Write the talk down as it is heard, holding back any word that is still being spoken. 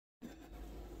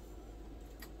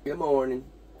Good morning.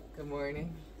 Good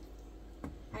morning.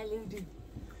 Hi, Ludu.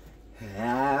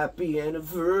 Happy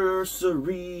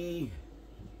anniversary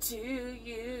To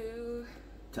you.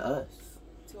 to us.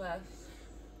 To us.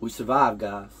 We survived,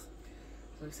 guys.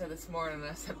 So we said this morning,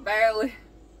 I said barely.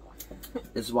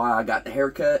 This is why I got the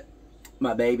haircut.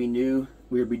 My baby knew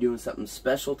we would be doing something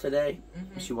special today.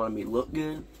 She wanted me to look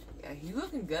good. Yeah, you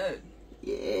looking good.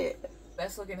 Yeah.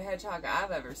 Best looking hedgehog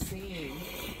I've ever seen.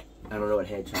 I don't know what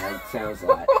hedgehog sounds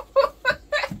like.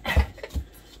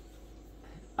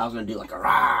 I was going to do like a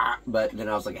rah, but then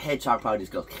I was like, a hedgehog probably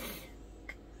just goes.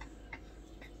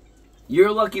 You're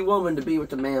a lucky woman to be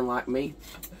with a man like me.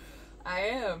 I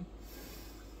am.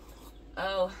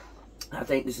 Oh. I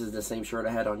think this is the same shirt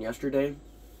I had on yesterday.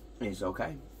 It's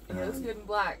okay. It looks good in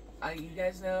black. You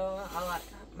guys know I like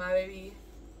my baby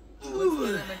looks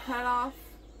good in the cutoff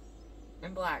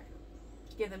and black.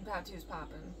 Get them tattoos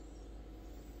popping.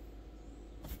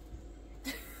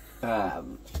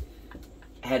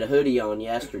 Had a hoodie on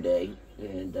yesterday,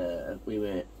 and we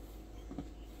went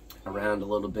around a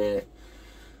little bit,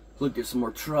 looked at some more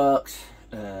trucks,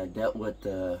 dealt with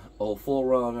the old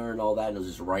 4Runner and all that, and it was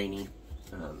just rainy.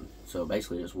 So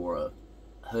basically just wore a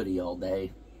hoodie all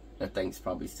day. That thing's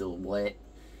probably still wet.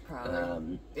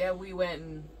 Probably. Yeah, we went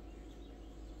and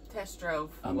test drove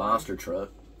a monster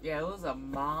truck. Yeah, it was a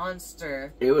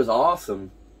monster. It was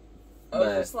awesome. I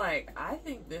was just like, I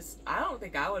don't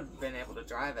think I would have been able to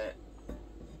drive it.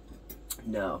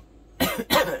 No.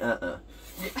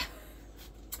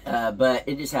 But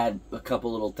it just had a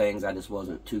couple little things I just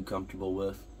wasn't too comfortable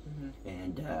with.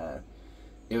 And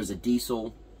it was a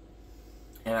diesel.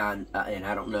 And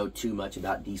I don't know too much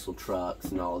about diesel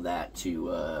trucks and all of that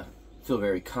to feel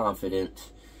very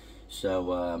confident.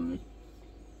 So,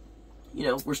 you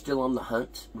know, we're still on the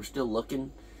hunt. We're still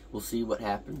looking. We'll see what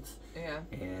happens. Yeah.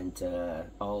 And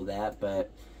all that.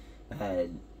 But,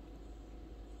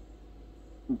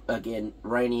 again,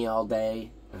 rainy all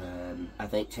day. I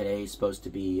think today's supposed to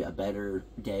be a better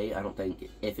day. I don't think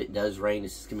if it does rain,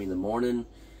 it's just going to be in the morning.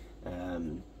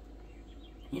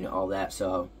 You know, all that.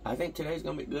 So I think today's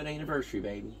going to be a good anniversary,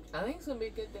 baby. I think it's going to be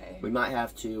a good day. We might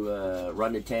have to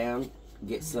run to town,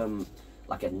 get some,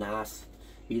 like a nice,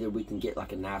 either we can get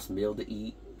like a nice meal to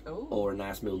eat. Ooh. Or a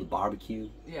nice meal to barbecue.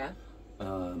 Yeah.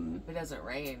 If it doesn't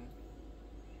rain.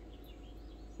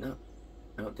 No,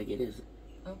 I don't think it is.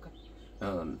 Okay.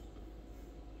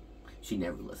 She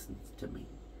never listens to me.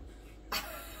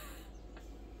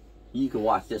 You can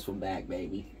watch this one back,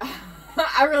 baby.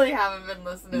 I really haven't been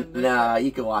listening to this. Nah,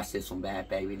 you can watch this one back,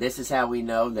 baby. This is how we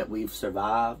know that we've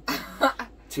survived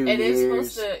 2 years. It is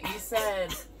supposed to, you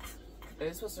said, it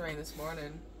was supposed to rain this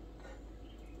morning.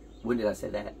 When did I say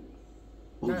that?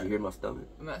 Oh, did you hear my stomach?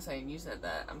 I'm not saying you said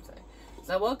that. I'm saying.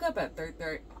 So I woke up at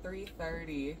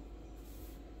 3:30,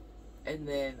 and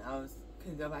then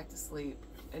could go back to sleep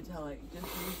until like just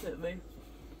recently.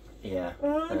 Yeah.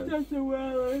 That's the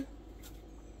weather.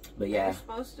 But yeah. It's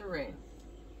supposed to rain.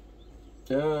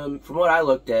 From what I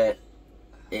looked at,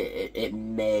 it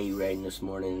may rain this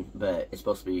morning, but it's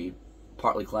supposed to be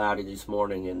partly cloudy this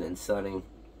morning and then sunny,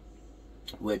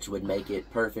 which would make it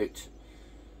perfect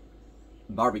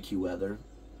barbecue weather.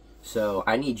 So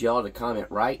I need y'all to comment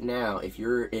right now if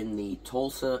you're in the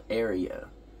Tulsa area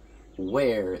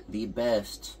where the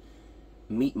best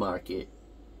meat market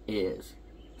is.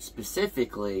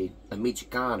 Specifically a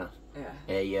Michoacana.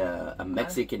 Yeah. A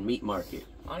Mexican meat market.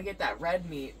 I want to get that red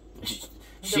meat.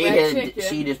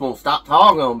 She just won't stop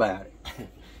talking about it.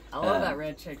 I love that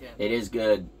red chicken. It is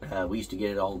good. We used to get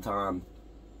it all the time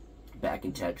back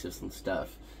in Texas and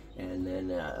stuff. And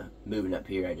then moving up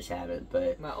here, I just haven't.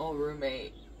 But my old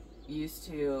roommate used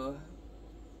to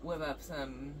whip up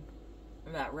some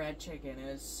of that red chicken.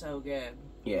 It was so good.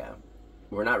 Yeah.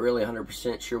 We're not really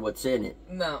 100% sure what's in it.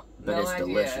 No. But no it's idea.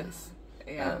 delicious.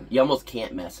 Yeah. You almost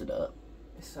can't mess it up.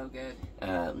 It's so good.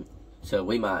 So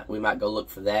we might go look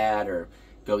for that or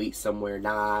go eat somewhere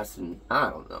nice, and I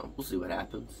don't know. We'll see what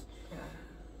happens. Yeah.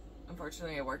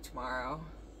 Unfortunately, I work tomorrow.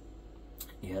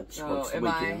 Yep. She So works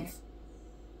weekends.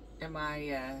 Am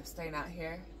I staying out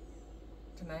here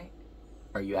tonight?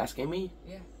 Are you asking me?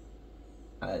 Yeah.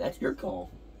 That's your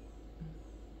call.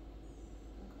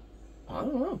 I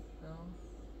don't know. No.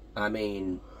 I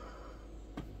mean,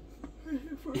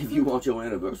 if you want your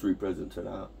anniversary present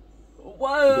tonight,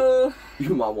 whoa,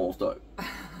 you might want to start.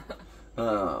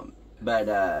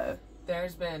 But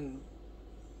there's been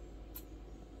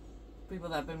people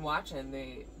that have been watching.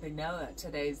 They know that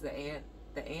today's the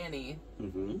Annie.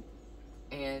 Mm-hmm.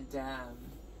 And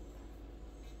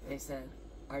they said,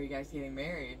 "Are you guys getting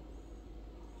married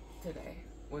today?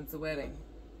 When's the wedding?"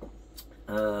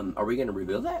 Are we going to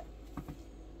reveal that?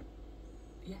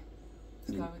 Yeah.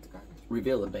 Just call it Carter.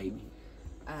 Reveal it, baby.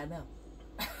 No.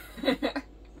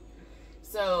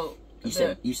 So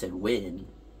You said when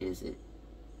is it?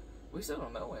 We still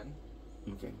don't know when.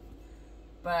 Okay.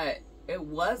 But it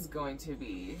was going to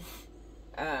be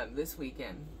this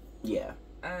weekend. Yeah.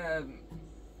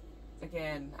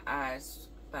 Again, I've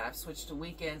switched to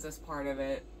weekends as part of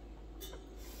it.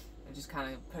 I just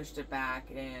kind of pushed it back,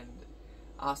 and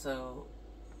also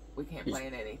we can't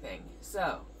plan anything.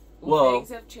 So things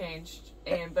have changed,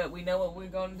 but we know what we're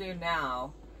going to do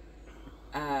now.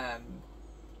 I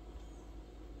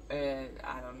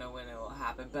don't know when it will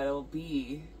happen, but it'll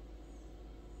be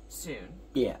soon.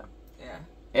 Yeah. Yeah.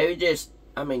 It just,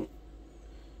 I mean,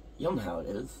 you know how it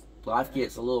is. Life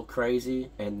gets a little crazy,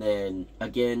 and then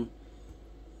again,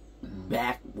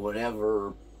 back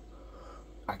whatever,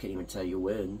 I can't even tell you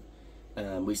when.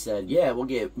 We said, yeah, we'll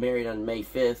get married on May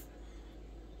 5th.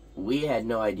 We had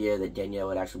no idea that Danielle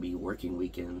would actually be working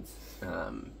weekends,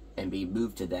 and be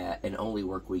moved to that and only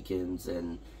work weekends,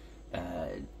 and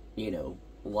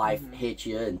life hits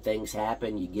you and things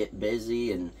happen. You get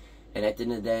busy, and at the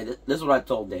end of the day, this is what I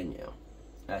told Danielle.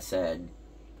 I said,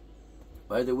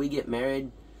 whether we get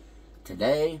married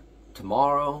today,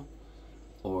 tomorrow,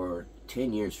 or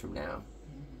 10 years from now,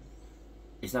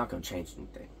 it's not going to change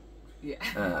anything.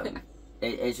 Yeah.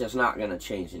 It's just not going to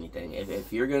change anything.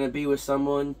 If you're going to be with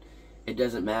someone, it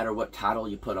doesn't matter what title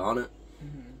you put on it,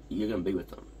 you're going to be with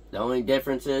them. The only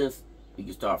difference is you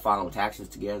can start filing taxes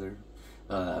together.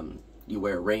 You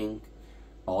wear a ring,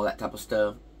 all that type of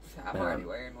stuff. I'm already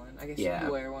wearing one. I guess yeah.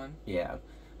 you wear one. Yeah.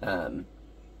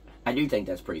 I do think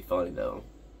that's pretty funny, though,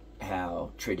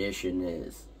 how tradition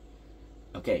is,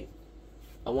 okay,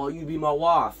 I want you to be my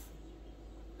wife.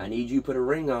 I need you to put a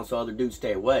ring on so other dudes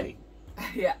stay away.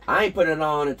 Yeah. I ain't putting it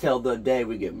on until the day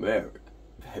we get married.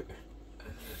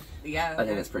 Yeah. I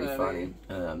think that's pretty funny.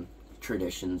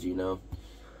 Traditions, you know.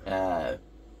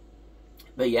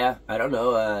 But yeah, I don't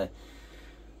know.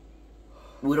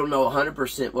 We don't know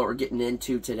 100% what we're getting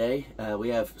into today. We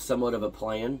have somewhat of a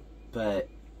plan, but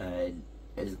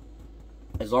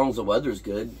as long as the weather's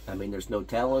good, I mean, there's no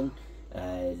telling.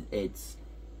 It's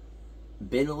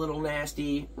been a little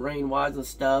nasty rain-wise and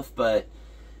stuff, but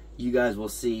you guys will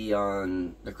see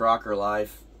on the Crocker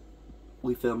Life,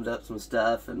 we filmed up some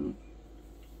stuff, and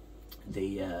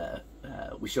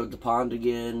we showed the pond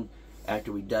again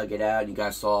after we dug it out. You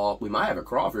guys saw we might have a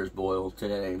crawfish boil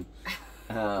today.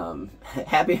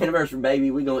 Happy anniversary,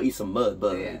 baby. We're gonna eat some mud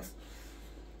bugs. Yeah.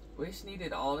 We just need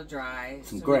it all to dry.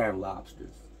 Some ground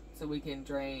lobsters. So we can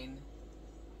drain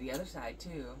the other side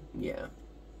too. Yeah.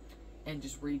 And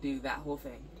just redo that whole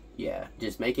thing. Yeah,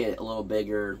 just make it a little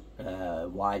bigger,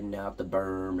 widen out the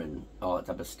berm and all that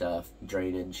type of stuff,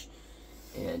 drainage,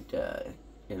 and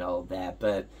all of that.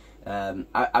 But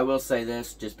I will say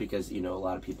this, just because, you know, a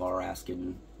lot of people are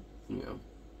asking, you know,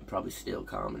 probably still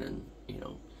commenting, you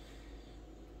know,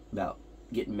 about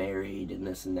getting married and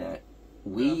this and that.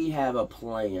 We have a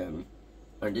plan,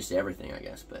 or just everything, I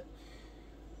guess, but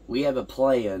we have a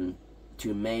plan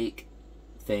to make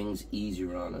things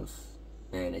easier on us.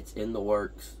 And it's in the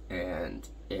works, and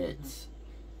it's,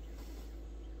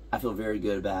 I feel very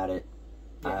good about it.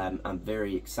 Yeah. I'm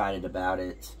very excited about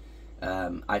it.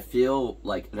 I feel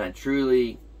like, and I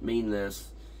truly mean this,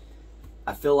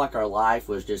 I feel like our life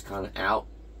was just kind of out.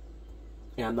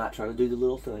 And I'm not trying to do the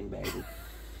little thing, baby.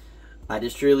 I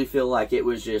just truly feel like it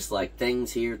was just like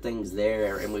things here, things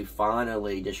there, and we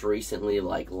finally just recently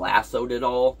like lassoed it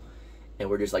all, and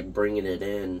we're just like bringing it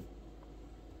in.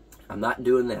 I'm not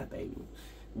doing that, baby.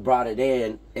 Brought it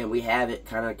in, and we have it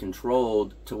kind of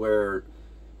controlled to where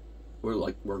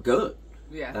we're good.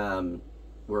 Yeah.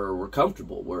 We're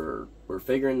comfortable. We're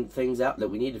figuring things out that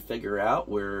we need to figure out.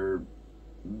 We're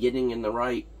getting in the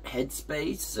right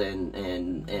headspace,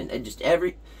 and just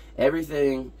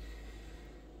everything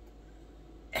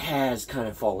has kind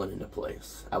of fallen into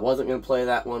place. I wasn't going to play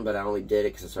that one, but I only did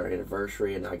it because it's our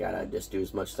anniversary, and I got to just do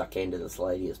as much as I can to this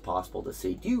lady as possible to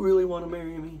see, do you really want to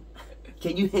marry me?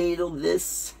 Can you handle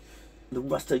this the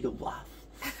rest of your life?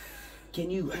 Can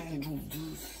you handle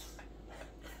this?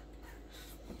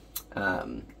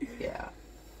 Yeah.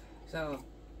 So,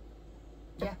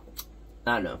 yeah.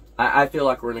 I don't know. I feel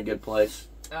like we're in a good place.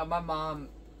 My mom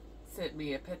sent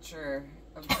me a picture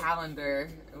of the calendar.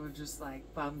 It was just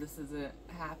like, bum, this isn't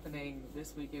happening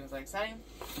this weekend. It was like, same.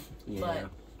 Yeah. But,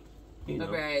 you know.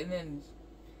 okay, and then,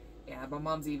 yeah, my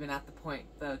mom's even at the point,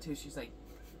 though, too. She's like,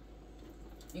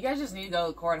 you guys just need to go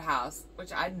to the courthouse,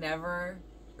 which I never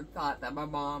thought that my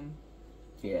mom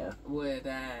would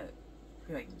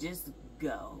be like, just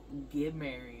go, get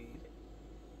married,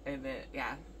 and then,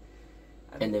 yeah.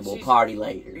 And then we'll party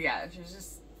later. Yeah, she's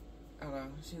just, I don't know.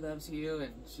 She loves you,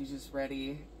 and she's just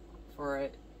ready for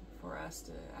us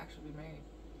to actually be married.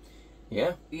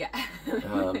 Yeah. Yeah.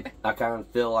 I kind of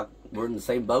feel like we're in the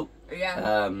same boat.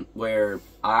 Yeah. Where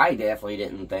I definitely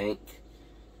didn't think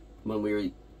when we were,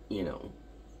 you know,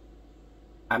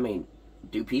 I mean,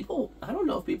 I don't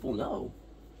know if people know.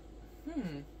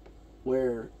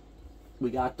 Where we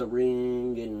got the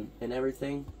ring and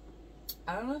everything.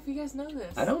 I don't know if you guys know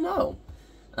this. I don't know.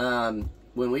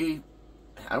 When we,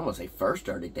 I don't want to say first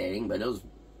started dating, but it was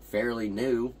fairly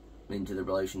new into the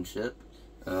relationship.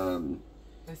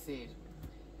 Let's see.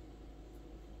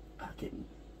 I couldn't.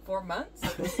 4 months?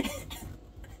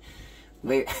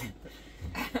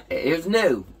 It was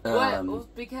new. Well,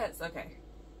 because, okay.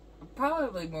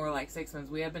 Probably more like 6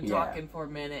 months. We had been talking for a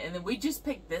minute, and then we just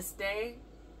picked this day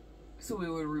so we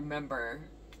would remember.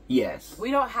 Yes.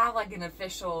 We don't have like an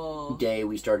official day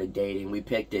we started dating. We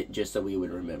picked it just so we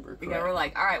would remember. Correct? Yeah, we're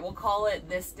like, all right, we'll call it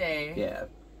this day. Yeah.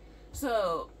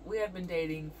 So we had been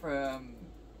dating from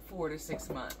 4 to 6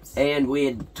 months. And we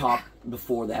had talked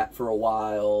before that for a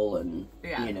while, and,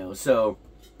 you know, so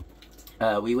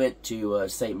we went to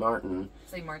St. Martin.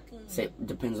 St. Martin.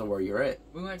 Depends on where you're at.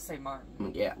 We went to St.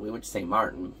 Martin. Yeah, we went to St.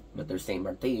 Martin, but there's St.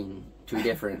 Martin, two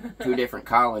different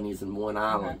colonies in one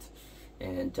island.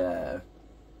 And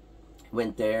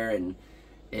went there, and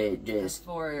it just...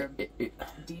 for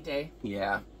D-Day.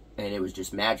 Yeah, and it was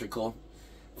just magical.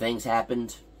 Things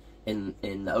happened in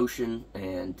the ocean,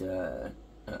 and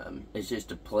it's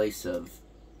just a place of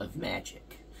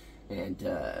magic.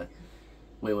 And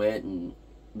we went, and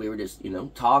we were just, you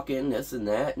know, talking, this and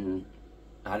that, and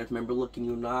I just remember looking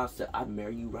you in the eye and said, I'd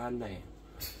marry you right now.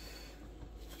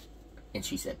 And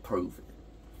she said, prove it.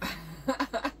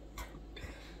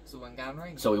 So we went and got a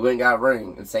ring. So we went and got a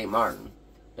ring in St. Martin.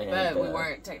 And, but we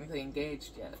weren't technically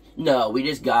engaged yet. No, we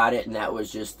just got it, and that was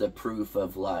just the proof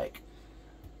of, like,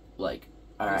 all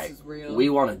right, this is real. We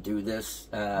want to do this.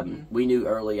 We knew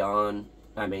early on,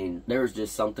 I mean, there was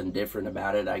just something different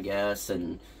about it, I guess,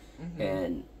 and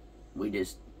we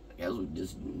just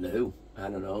knew. I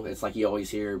don't know. It's like you always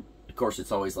hear, of course,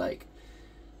 it's always like,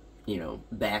 you know,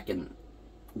 back in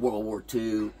World War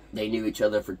II, they knew each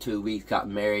other for 2 weeks, got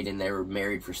married, and they were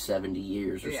married for 70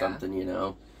 years or something, you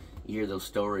know. You hear those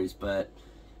stories, but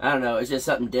I don't know. It's just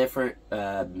something different.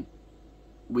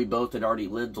 We both had already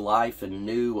lived life and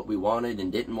knew what we wanted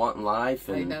and didn't want in life.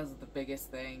 And I think that was the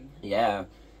biggest thing. Yeah.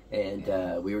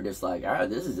 And we were just like, all right,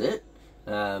 this is it.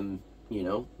 You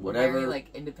know, whatever. Very,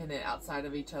 like, independent outside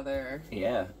of each other.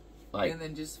 Yeah. Like, and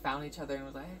then just found each other and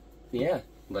was like, yeah.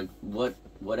 Like,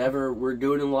 whatever we're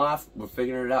doing in life, we're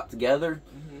figuring it out together.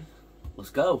 Let's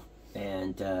go.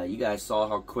 And you guys saw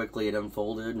how quickly it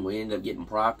unfolded, and we ended up getting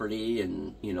property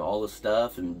and, you know, all this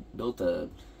stuff, and built a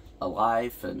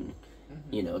life, and,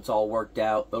 you know, it's all worked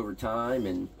out over time.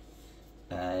 And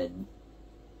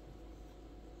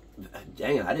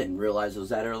dang it, I didn't realize it was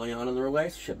that early on in the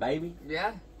relationship, baby.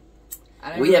 Yeah.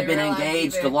 We have been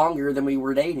engaged longer than we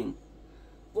were dating.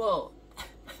 Well,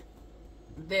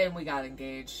 then we got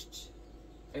engaged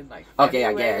in, like, February. Okay,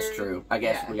 I guess, true. I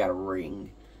guess we got a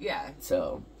ring. Yeah.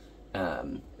 So,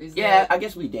 yeah, I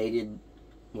guess we dated,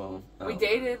 well... We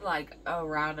dated, like,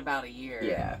 around about a year.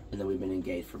 Yeah, and then we've been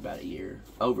engaged for about a year.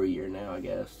 Over a year now, I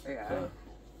guess. Yeah. So,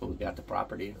 when we got the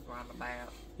property. Around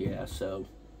about. Yeah, so...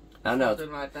 I don't know.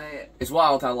 Something like that. It's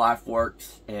wild how life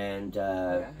works, and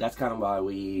that's kind of why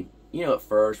we... You know, at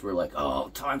first, we're like,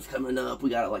 oh, time's coming up. We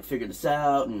gotta, like, figure this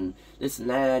out, and this and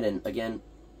that. And, again,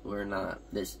 we're not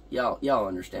this... Y'all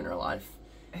understand our life.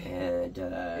 And,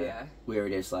 we were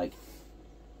just like...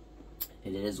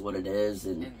 It is what it is,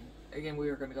 and again, we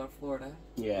were going to go to Florida.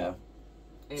 Yeah.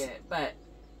 But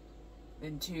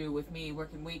then too, with me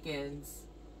working weekends,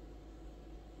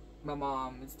 my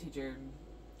mom is a teacher.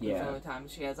 Yeah. The only time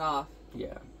she has off.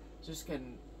 Yeah. Just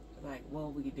couldn't, like,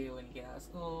 what we could do when you get out of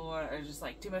school, or just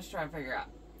like too much to try and figure out.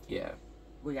 Yeah.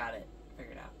 We got it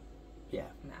figured out.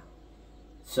 Yeah. Now.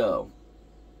 So.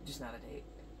 Just not a date.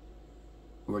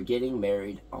 We're getting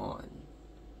married on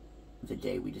the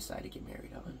day we decide to get married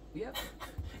on. Yep.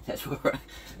 That's where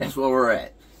we're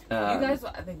at. You guys,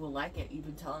 I think, will like it. You've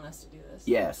been telling us to do this.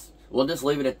 Yes. We'll just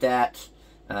leave it at that.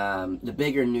 The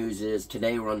bigger news is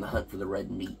today we're on the hunt for the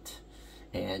red meat.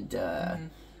 And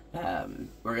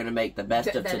we're going to make the best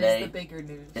of today. That is the bigger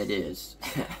news. It is.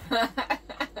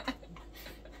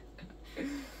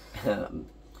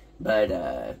 But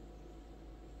I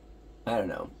don't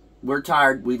know. We're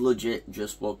tired. We legit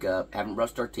just woke up. Haven't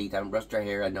brushed our teeth. Haven't brushed our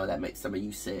hair. I know that makes some of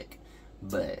you sick.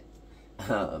 But, I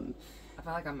feel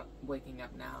like I'm waking up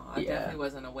now. I definitely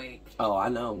wasn't awake. Oh, I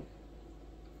know.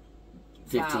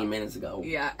 15 minutes ago.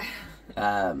 Yeah.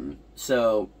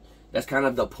 So, that's kind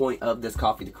of the point of this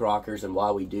Coffee the Crockers and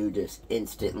why we do just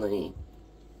instantly.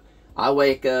 I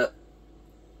wake up,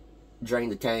 drain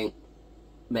the tank,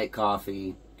 make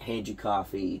coffee, hand you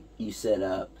coffee, you set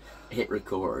up, hit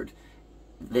record.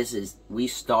 We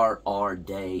start our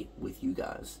day with you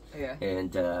guys. Yeah.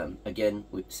 And again,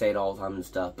 we say it all the time and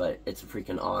stuff, but it's a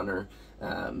freaking honor.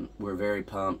 We're very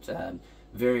pumped.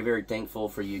 Very, very thankful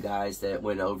for you guys that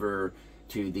went over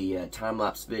to the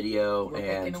time-lapse video.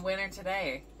 We're picking a winner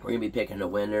today. We're going to be picking a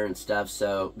winner and stuff,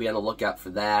 so be on the lookout for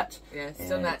that. Yeah,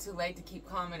 still not too late to keep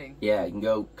commenting. Yeah, you can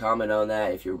go comment on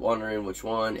that if you're wondering which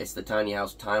one. It's the Tiny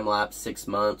House time-lapse, 6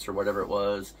 months or whatever it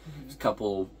was. It's a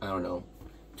couple, I don't know,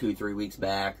 2-3 weeks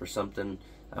back or something.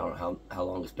 I don't know how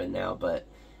long it's been now, but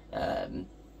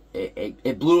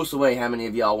it blew us away how many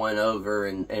of y'all went over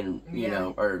and you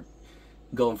know, are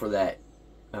going for that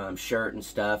shirt and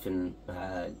stuff, and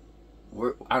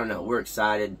we're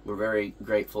excited. We're very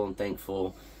grateful and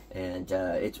thankful, and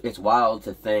it's wild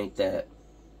to think that,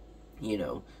 you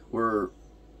know, we're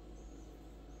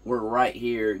right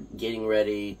here getting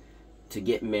ready to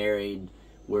get married.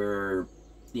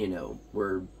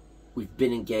 We've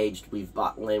been engaged, we've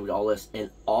bought land, with all this, and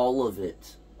all of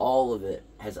it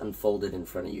has unfolded in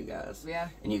front of you guys. Yeah.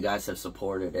 And you guys have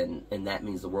supported, and that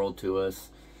means the world to us.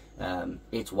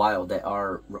 It's wild that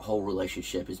our whole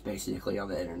relationship is basically on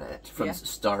the internet from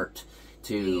start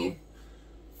to... The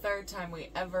third time we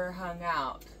ever hung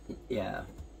out. Yeah.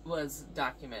 Was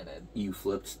documented. You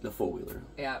flipped the 4-wheeler.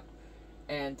 Yep.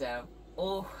 And,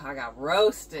 I got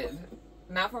roasted.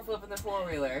 Not for flipping the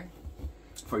 4-wheeler.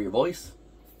 For your voice?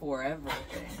 For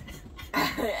everything.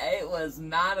 It was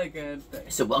not a good thing.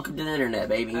 So welcome to the internet,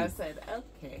 baby. I said,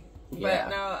 okay. Yeah.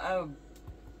 But no,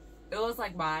 it was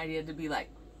like my idea to be like,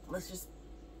 let's just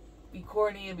be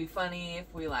corny and be funny if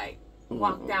we like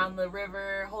walk down the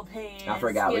river, hold hands. I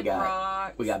forgot we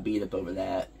got beat up over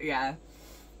that. Yeah.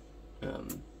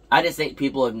 I just think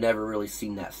people have never really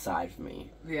seen that side of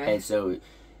me. Yeah. And so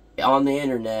on the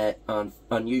internet, on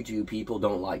YouTube, people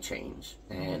don't like change.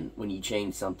 And when you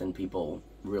change something, people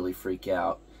really freak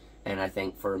out. And I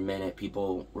think for a minute,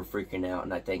 people were freaking out.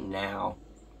 And I think now,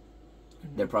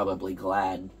 they're probably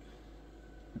glad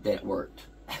that it worked.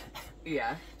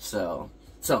 Yeah. So,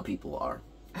 some people are.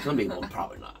 Some people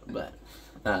probably not. But,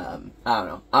 I don't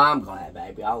know. I'm glad,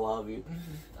 baby. I love you.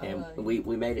 And we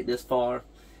made it this far.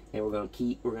 And we're gonna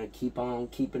keep on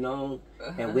keeping on,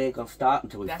 and we ain't gonna stop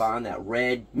until we find that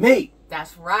red meat.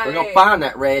 That's right. We're gonna find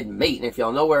that red meat, and if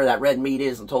y'all know where that red meat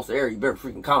is in Tulsa area, you better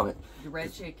freaking comment. The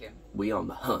red chicken. We on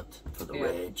the hunt for the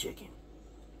red chicken.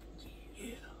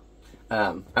 Yeah.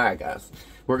 All right, guys,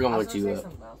 we're going to let you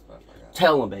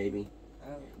tell them, baby.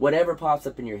 Whatever pops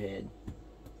up in your head.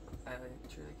 I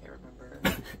truly can't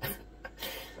remember.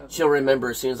 She'll remember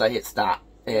as soon as I hit stop,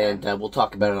 and we'll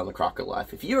talk about it on the Crocker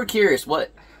Life. If you were curious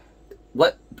what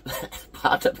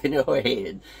popped up in your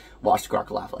head, watch the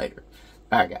Crocker Life later.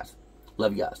 Alright, guys.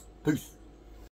 Love you guys. Peace.